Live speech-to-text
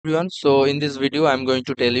Everyone, so in this video I'm going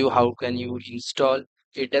to tell you how can you install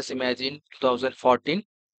Erdas Imagine 2014.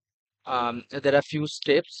 There are few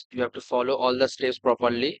steps you have to follow all the steps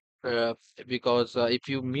properly, because if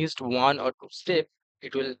you missed one or two steps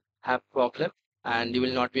it will have problem and you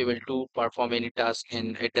will not be able to perform any task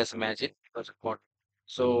in Erdas Imagine.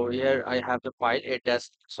 So here I have the file Erdas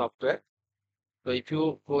software. So if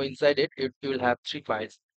you go inside it, you will have three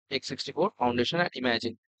files: x64, Foundation, and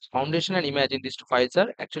Imagine. Foundation and Imagine, these two files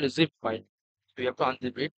are actually zip file. So you have to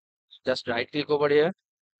unzip it. Just right click over here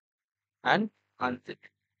and unzip.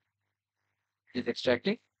 It is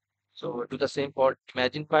extracting. So do the same for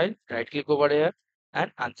Imagine file. Right click over here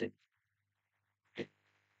and unzip. Okay.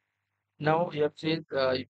 Now you have seen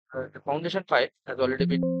the Foundation file has already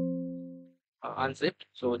been unzipped.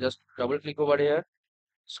 So just double click over here.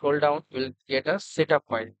 Scroll down. You will get a setup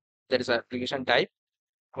file. There is an application type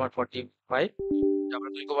 145. Double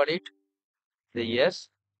click over it. Say yes.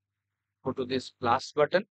 Go to this plus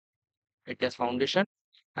button. It has Foundation,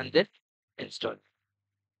 and then install.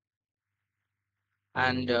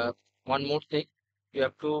 And one more thing, you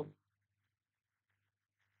have to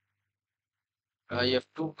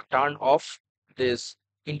turn off this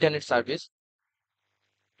internet service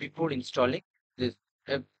before installing this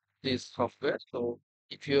uh, this software. So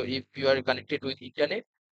if you are connected with internet,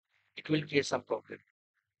 it will create some problem.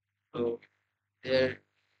 So there,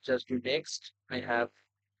 just do next. I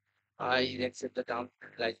accept the term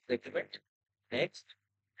license agreement. Next,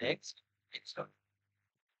 next, install.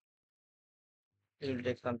 It will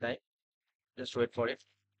take some time. Just wait for it.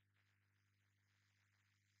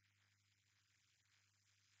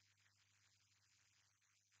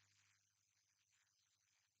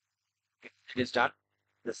 It is done.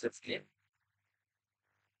 This is clear.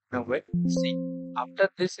 Now wait, see, after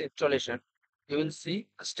this installation, you will see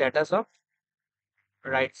a status of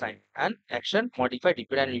right sign and action modify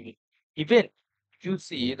repair and review. Even if you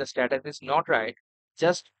see the status is not right,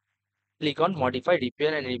 just click on modify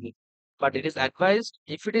repair and review. But it is advised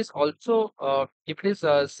if it is also if it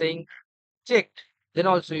is saying checked, then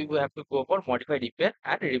also you will have to go for modify repair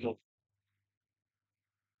and remove.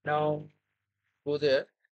 Now go there.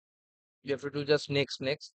 You have to do just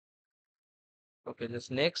next. Okay,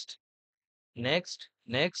 just next,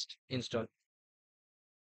 install.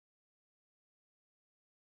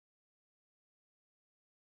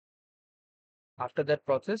 After that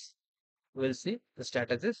process, we'll see the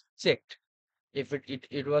status is checked. If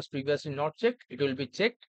it was previously not checked, it will be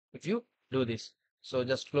checked if you do this. So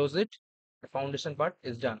just close it. The foundation part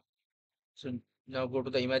is done. So now go to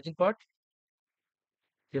the imagine part.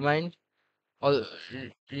 Remind all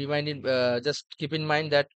just keep in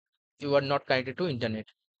mind that you are not connected to internet.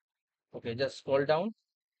 Okay, just scroll down.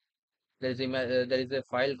 There is a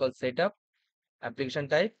file called setup application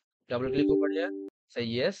type. Double click over here. Say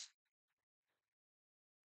yes.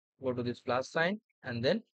 Go to this plus sign and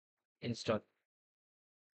then install.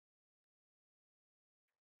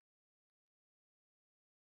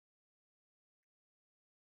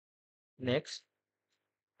 Next,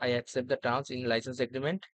 I accept the terms in license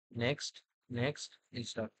agreement. Next,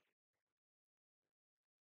 install.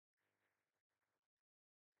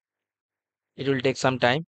 It will take some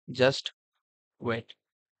time. Just wait.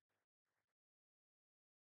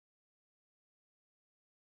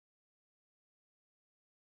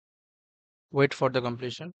 Wait for the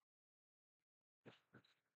completion.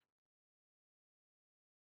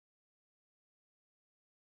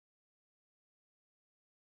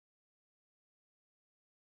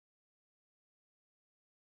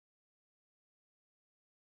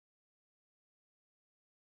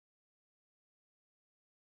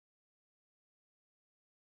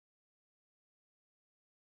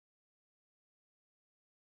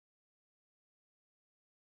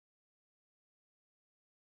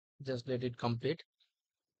 Just let it complete.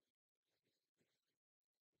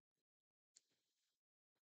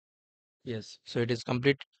 Yes. So it is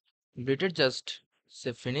completed. Just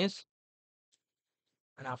say finish.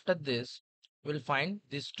 And after this, we'll find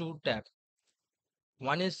these two tabs.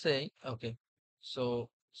 One is saying, okay, so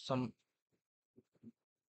some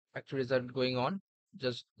activities are going on.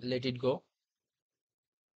 Just let it go.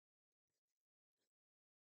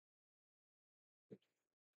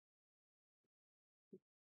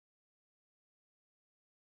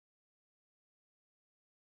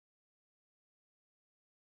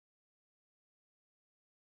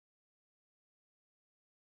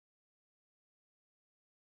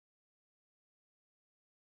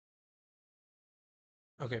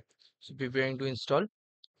 Okay. So preparing to install.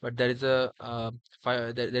 But there is a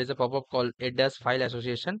there is a pop-up called Erdas File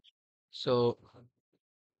Association. So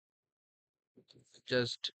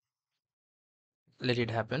just let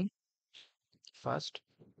it happen first.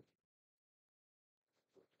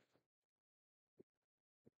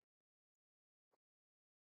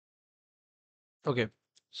 Okay,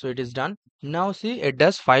 so it is done. Now see, it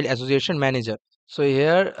does file association manager. So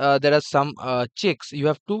here there are some checks. You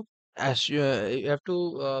have to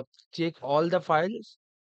check all the files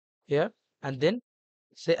here and then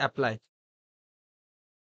say apply.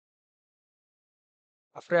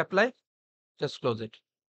 After apply, just close it.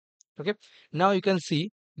 Okay, now you can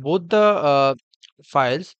see both the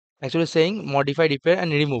files actually saying modify, repair,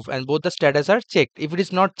 and remove, and both the status are checked. If it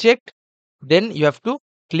is not checked, then you have to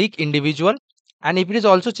click individual, and if it is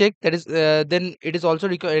also checked, that is then it is also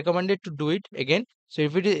recommended to do it again. So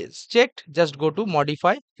if it is checked, just go to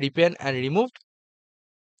modify, repair, and remove,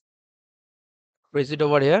 press it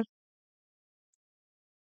over here,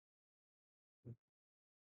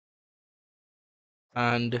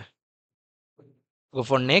 and go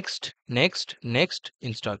for next, next, next,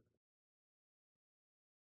 install.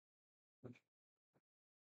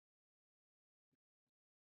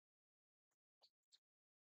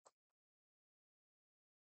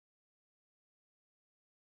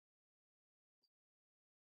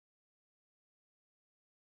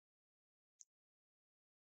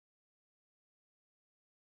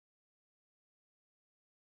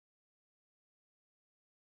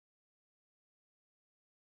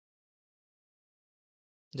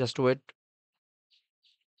 Just wait.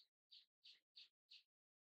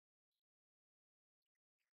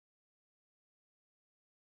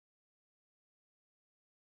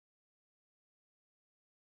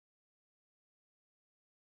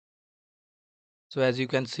 So as you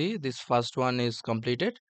can see, this first one is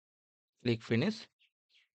completed. Click finish,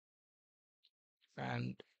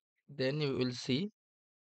 and then you will see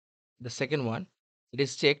the second one. It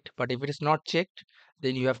is checked, but if it is not checked,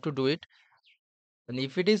 then you have to do it. And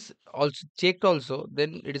if it is also checked also,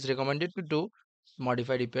 then it is recommended to do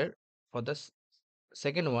modify, repair for the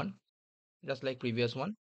second one, just like previous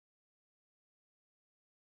one.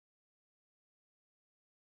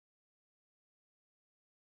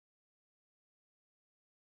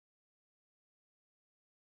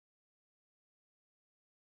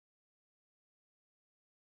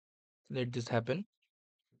 Let this happen.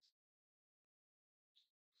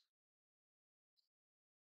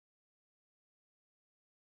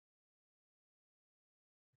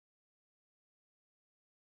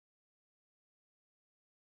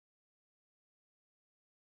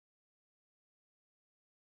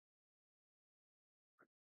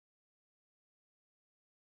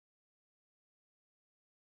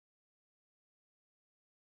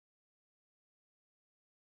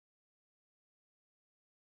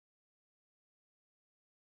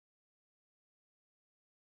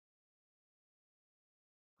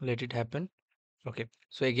 Let it happen. Okay,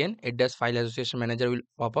 so again, it does file association manager will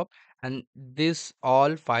pop up, and this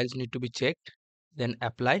all files need to be checked. Then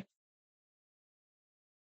apply.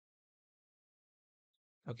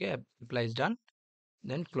 Okay, apply is done.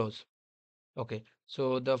 Then close. Okay,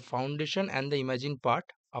 so the foundation and the imagine part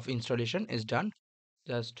of installation is done.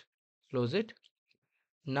 Just close it.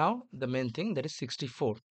 Now the main thing, that is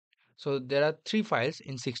 64. So there are three files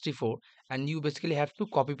in 64, and you basically have to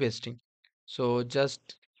copy pasting. So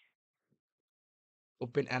just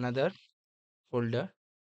open another folder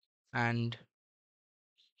and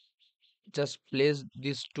just place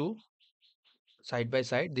these two side by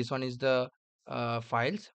side. This one is the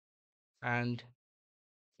files, and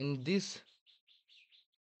in this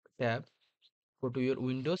tab, go to your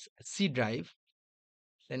Windows C drive,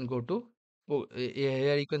 then go to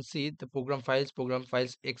here you can see the program files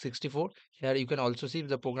x64. Here you can also see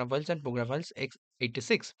the program files and program files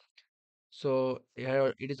x86. So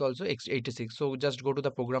here it is also x86. So just go to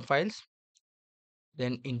the program files,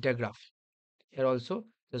 then intergraph. Here also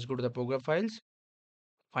just go to the program files,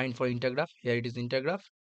 find for intergraph. Here it is intergraph.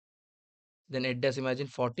 Then Erdas Imagine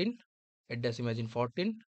 14, Erdas Imagine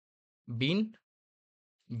 14, bin,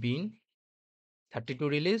 bin, 32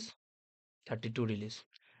 release, 32 release.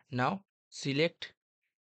 Now select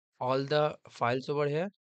all the files over here,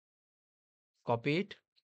 copy it,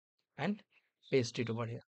 and paste it over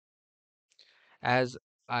here. As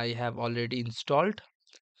I have already installed,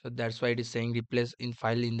 so that's why it is saying replace in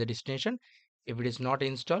file in the destination. If it is not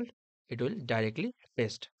installed, it will directly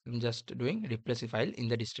paste. I'm just doing replace a file in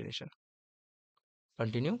the destination.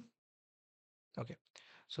 Continue. Okay,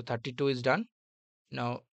 so 32 is done.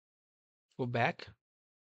 Now go back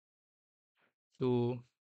to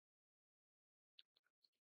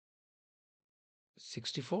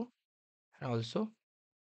 64, and also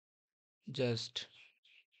just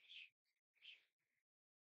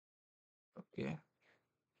okay,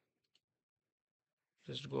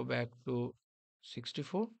 Just go back to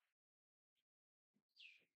 64.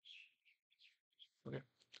 Okay,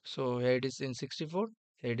 so here it is in 64,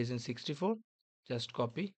 here it is in 64. Just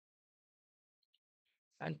copy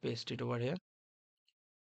and paste it over here.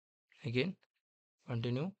 Again,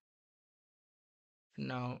 continue.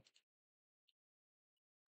 Now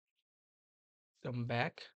come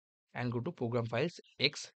back and go to program files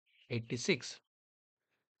x86.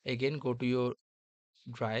 Again, go to your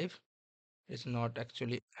drive. It's not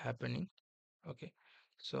actually happening. Okay,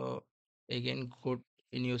 so again, go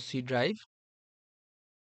in your C drive.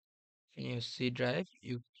 In your C drive,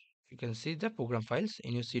 you can see the program files.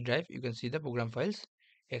 In your C drive, you can see the program files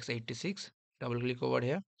x86. Double click over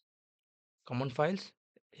here. Common files.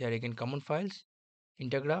 Here again, common files.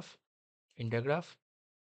 Intergraph, intergraph,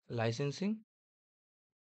 licensing.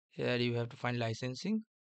 Here you have to find licensing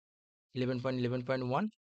 11.11.1,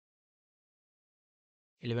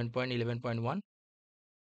 11.11.1,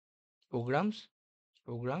 programs,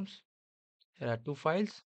 programs. Here are two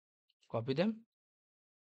files. Copy them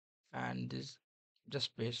and this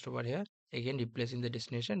just paste over here. Again, replacing the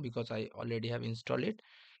destination because I already have installed it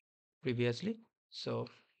previously. So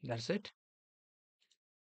that's it.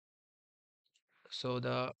 So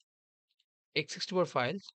the x64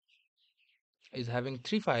 files is having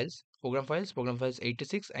three files: program files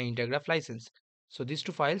 86, and intergraph license. So these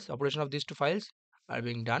two files, operation of these two files are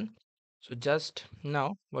being done. So just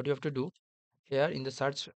now what you have to do here in the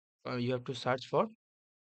search, you have to search for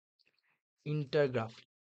intergraph.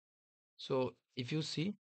 So if you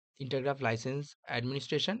see intergraph license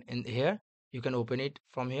administration in here, you can open it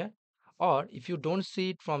from here, or if you don't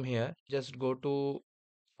see it from here, just go to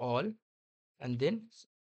all and then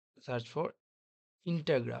search for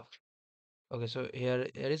intergraph. Okay, so here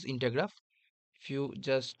is intergraph. If you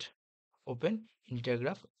just open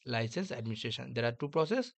intergraph license administration, there are two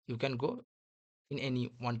process. You can go in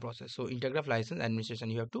any one process. So intergraph license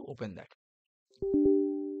administration, you have to open that.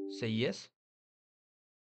 Say yes.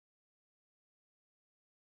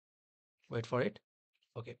 Wait for it.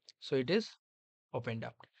 Okay, so it is opened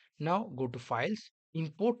up. Now go to files,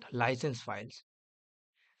 import license files.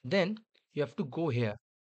 Then you have to go here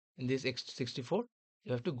in this x64.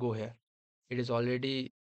 You have to go here. It is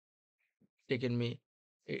already taken me.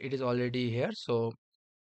 It is already here. So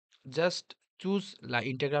just choose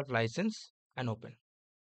intergraph license and open.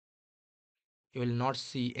 You will not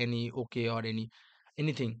see any OK or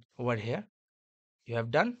anything over here. You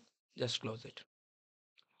have done. Just close it.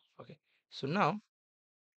 Okay. So now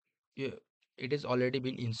you, it is already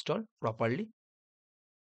been installed properly.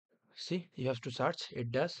 See, you have to search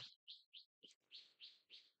Erdas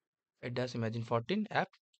Imagine 14 app.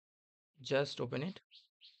 Just open it.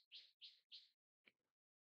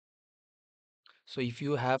 So if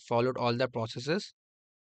you have followed all the processes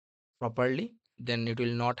properly, then it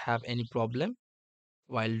will not have any problem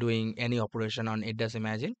while doing any operation on Erdas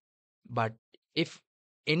Imagine. But if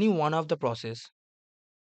any one of the process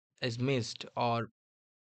is missed or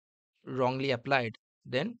wrongly applied,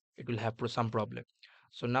 then it will have some problem.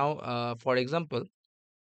 So now, for example,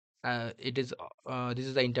 it is this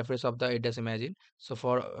is the interface of the Erdas Imagine. So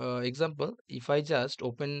for example, if I just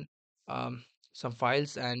open um, some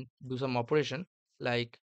files and do some operation,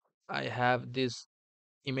 like I have this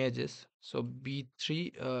images, so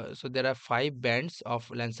b3, so there are 5 bands of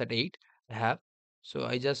Landsat 8 I have. So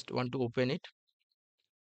I just want to open it.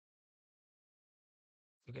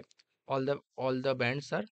 Okay, all the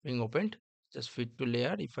bands are being opened. Just fit to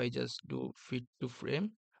layer. If I just do fit to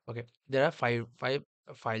frame, okay, there are five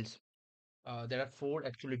files. There are four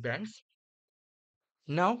actually bands.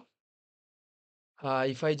 Now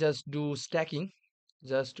if I just do stacking,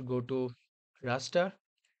 just go to raster,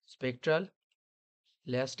 spectral,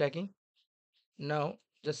 layer stacking. Now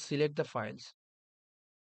just select the files.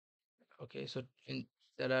 Okay, so in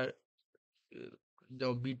there are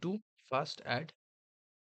the b2 first add,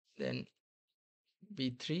 then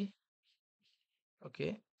b3.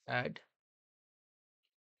 Okay, add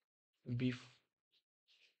b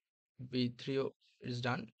b3 is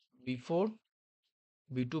done. b4,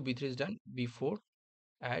 b2, b3 is done. b4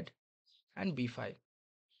 add, and b5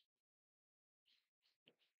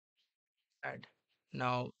 add.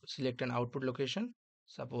 Now select an output location.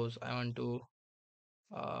 Suppose I want to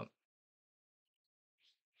uh,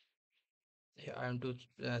 yeah, I want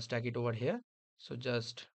to stack it over here. So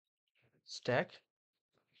just stack.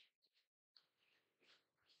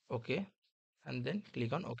 Okay, and then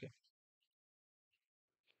click on OK.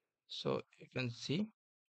 So you can see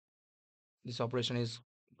this operation is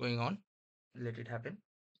going on. Let it happen.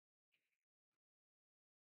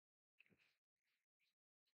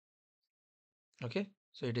 Okay,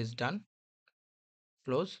 so it is done.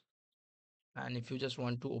 close. And if you just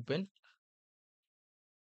want to open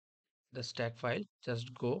the stack file,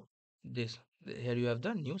 just go this. Here you have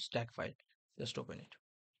the new stack file. Just open it.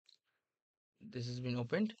 This has been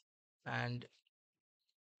opened. And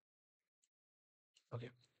okay,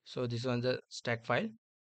 so this is on the stack file.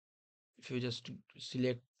 If you just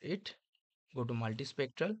select it, go to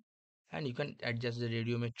multispectral, and you can adjust the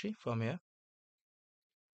radiometry from here.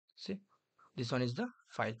 See, this one is the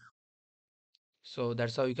file. So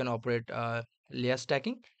that's how you can operate layer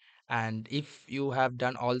stacking. And if you have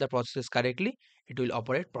done all the processes correctly, it will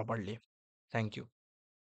operate properly. Thank you.